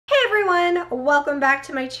everyone, welcome back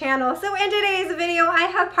to my channel. So in today's video I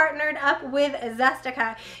have partnered up with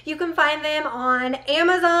ZESICA. You can find them on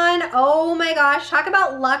Amazon. Oh my gosh, talk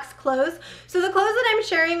about luxe clothes. So the clothes that I'm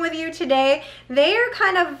sharing with you today, they are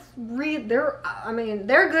kind of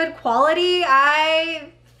they're good quality. I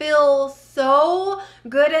feel so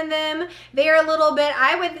good in them. They are a little bit,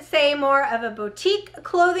 I would say, more of a boutique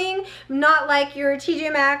clothing, not like your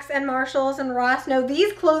TJ Maxx and Marshalls and Ross. No,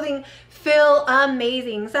 these clothing feel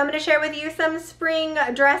amazing. So I'm going to share with you some spring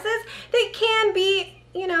dresses. They can be,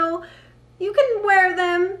 you know, you can wear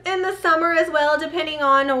them in the summer as well, depending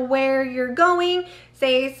on where you're going.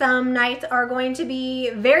 Say some nights are going to be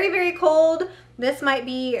very, very cold. This might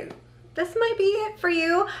be it for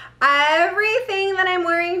you. Everything that I'm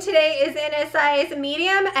wearing today is in a size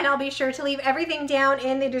medium, and I'll be sure to leave everything down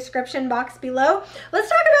in the description box below. Let's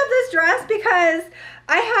talk about this dress because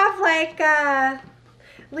I have like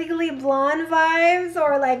Legally Blonde vibes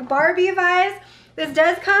or like Barbie vibes. This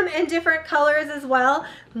does come in different colors as well.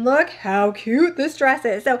 Look how cute this dress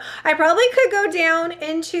is. So I probably could go down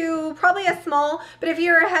into probably a small, but if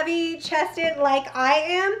you're heavy chested like I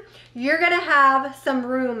am, you're gonna have some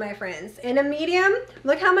room, my friends. In a medium,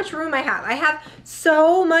 look how much room I have. I have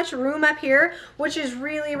so much room up here, which is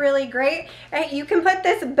really, really great. And you can put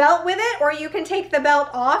this belt with it, or you can take the belt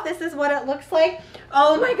off. This is what it looks like.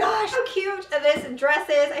 Oh my gosh, how cute this dress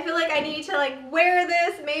is. I feel like I need to like wear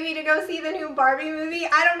this maybe to go see the new Barbie movie.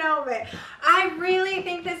 I don't know, but I really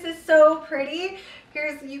think this is so pretty.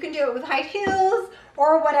 You can do it with high heels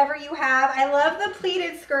or whatever you have. I love the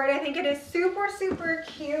pleated skirt. I think it is super, super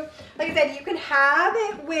cute. Like I said, you can have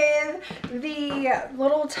it with the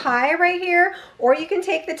little tie right here, or you can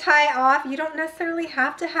take the tie off. You don't necessarily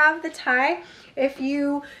have to have the tie. If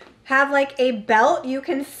you have like a belt, you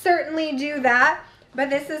can certainly do that. But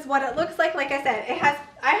this is what it looks like. Like I said,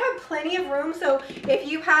 I have plenty of room. So if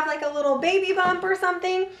you have like a little baby bump or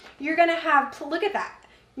something, you're gonna have to look at that.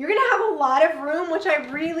 You're gonna have a lot of room, which I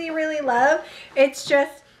really, really love. It's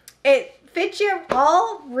just, it fits you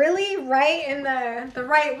all really right in the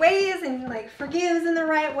right ways, and like forgives in the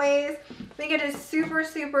right ways. I think it is super,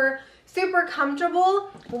 super, super comfortable.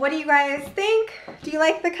 What do you guys think? Do you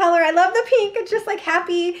like the color? I love the pink. It's just like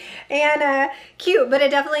happy and cute, but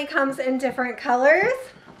it definitely comes in different colors.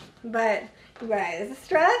 But you guys, this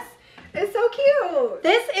dress is so cute.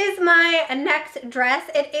 This is my next dress.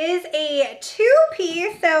 It is a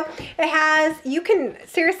two-piece, so it has, you can,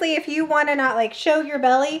 seriously, if you want to not like show your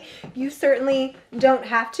belly, you certainly don't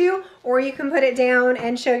have to, or you can put it down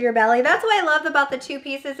and show your belly. That's what I love about the two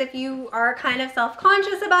pieces. If you are kind of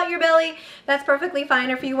self-conscious about your belly, that's perfectly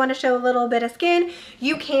fine. Or if you want to show a little bit of skin,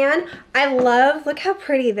 you can. I love, look how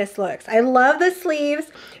pretty this looks. I love the sleeves.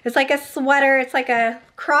 It's like a sweater. It's like a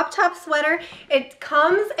crop top sweater. It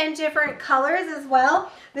comes in different colors as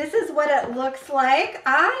well. This is what it looks like.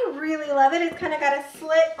 I really love it. It's kind of got a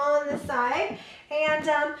slit on the side,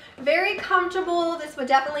 and very comfortable. This would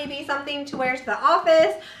definitely be something to wear to the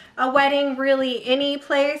office, a wedding, really any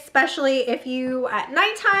place, especially if you at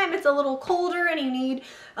nighttime it's a little colder and you need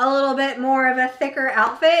a little bit more of a thicker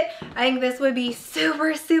outfit. I think this would be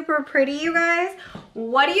super, super pretty, you guys.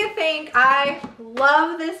 What do you think? I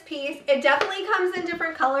love this piece. It definitely comes in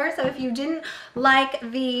different colors, so if you didn't like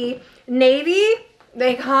the navy,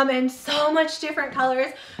 they come in so much different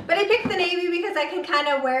colors, but I picked the navy because I can kind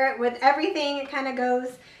of wear it with everything. It kind of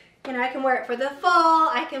goes, you know, I can wear it for the fall,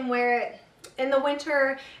 I can wear it in the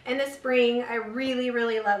winter and the spring. I really,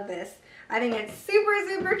 really love this. I think it's super,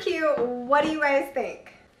 super cute. What do you guys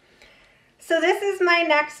think? So this is my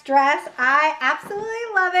next dress. I absolutely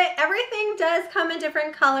love it. Everything does come in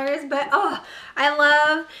different colors, but oh, I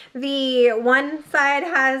love the one side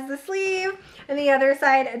has the sleeve and the other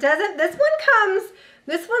side doesn't. This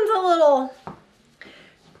one's a little,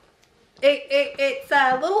 it's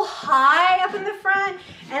a little high up in the front,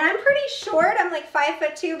 and I'm pretty short. I'm like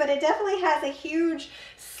 5'2", but it definitely has a huge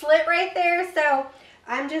slit right there. So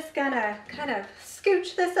I'm just gonna kind of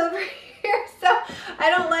scooch this over here so I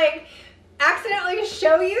don't like accidentally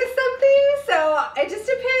show you something. So it just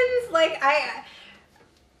depends. Like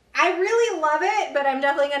I really love it, but I'm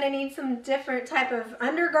definitely going to need some different type of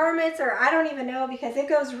undergarments, or I don't even know, because it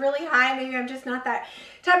goes really high. Maybe I'm just not that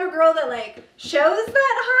type of girl that like shows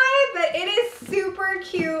that high, but it is super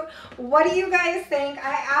cute. What do you guys think?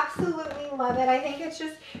 I absolutely love it. I think it's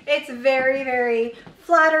just, it's very, very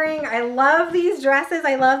flattering. I love these dresses.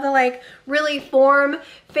 I love the like really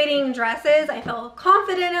form-fitting dresses. I feel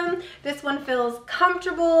confident in them. This one feels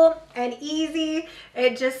comfortable and easy.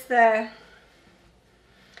 It just,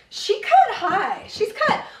 she cut high. She's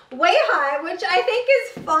cut way high, which I think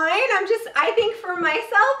is fine. I think for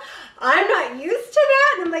myself, I'm not used to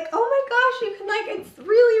that. And I'm like, oh my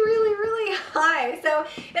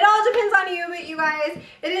depends on you, but you guys,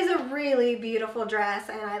 it is a really beautiful dress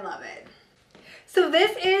and I love it. So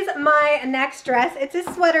this is my next dress. It's a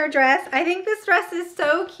sweater dress. I think this dress is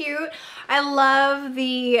so cute. I love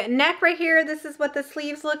the neck right here. This is what the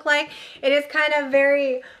sleeves look like. It is kind of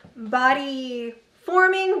very body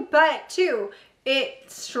forming, but too,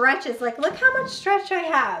 it stretches. Like, look how much stretch I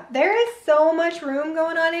have. There is so much room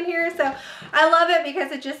going on in here. So I love it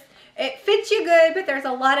because it fits you good, but there's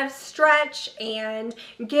a lot of stretch and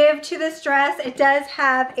give to this dress. It does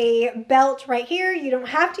have a belt right here. You don't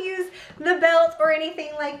have to use the belt or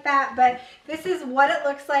anything like that, but this is what it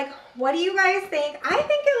looks like. What do you guys think? I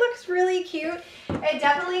think it looks really cute. It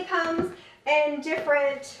definitely comes in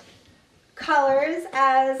different colors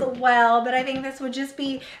as well, but I think this would just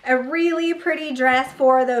be a really pretty dress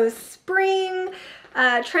for those spring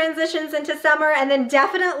transitions into summer, and then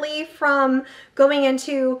definitely from going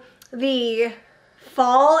into the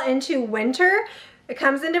fall into winter. It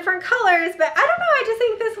comes in different colors, but I don't know, I just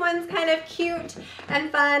think this one's kind of cute and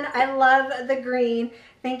fun. I love the green.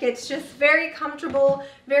 I think it's just very comfortable,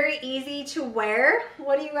 very easy to wear.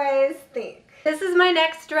 What do you guys think? This is my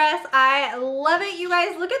next dress. I love it, you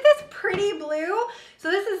guys. Look at this pretty blue.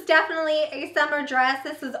 So this is definitely a summer dress.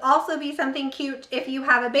 This would also be something cute if you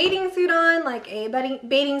have a bathing suit on, like a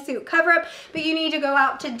bathing suit cover up, but you need to go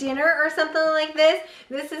out to dinner or something like this.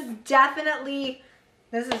 This is definitely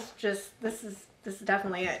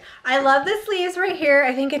definitely it. I love the sleeves right here.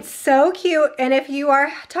 I think it's so cute. And if you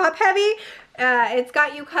are top heavy, it's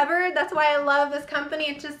got you covered. That's why I love this company.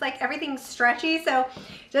 It's just like everything's stretchy, so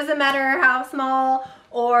it doesn't matter how small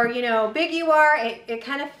or, you know, big you are, it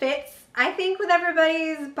kind of fits, I think, with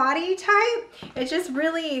everybody's body type. It's just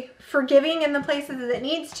really forgiving in the places that it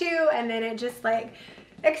needs to, and then it just like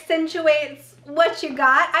accentuates what you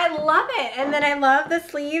got. I love it. And then I love the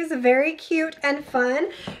sleeves, very cute and fun.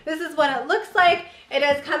 This is what it looks like. It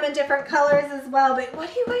does come in different colors as well, but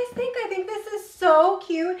what do you guys think? I think this is so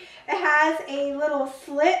cute. It has a little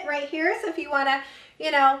slit right here, so if you want to,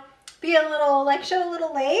 you know, be a little, like, show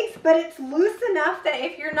little legs, but it's loose enough that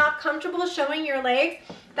if you're not comfortable showing your legs,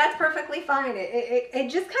 that's perfectly fine. It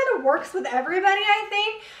just kind of works with everybody, I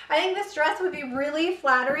think. I think this dress would be really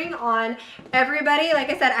flattering on everybody. Like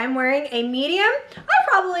I said, I'm wearing a medium. I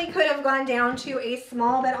probably could have gone down to a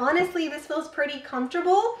small, but honestly, this feels pretty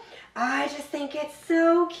comfortable. I just think it's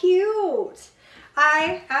so cute.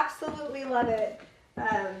 I absolutely love it.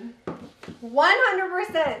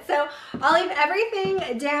 100%. So I'll leave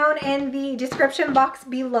everything down in the description box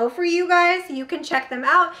below for you guys. You can check them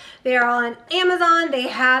out. They are on Amazon. They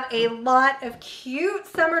have a lot of cute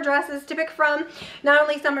summer dresses to pick from. Not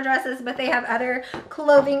only summer dresses, but they have other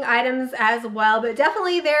clothing items as well. But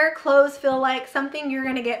definitely their clothes feel like something you're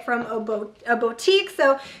going to get from a boutique.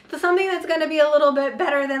 So it's something that's going to be a little bit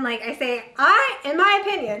better than, like I say, in my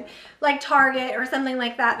opinion, like Target or something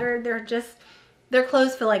like that. Their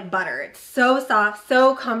clothes feel like butter. It's so soft,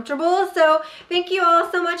 so comfortable. So thank you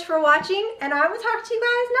all so much for watching, and I will talk to you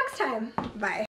guys next time. Bye.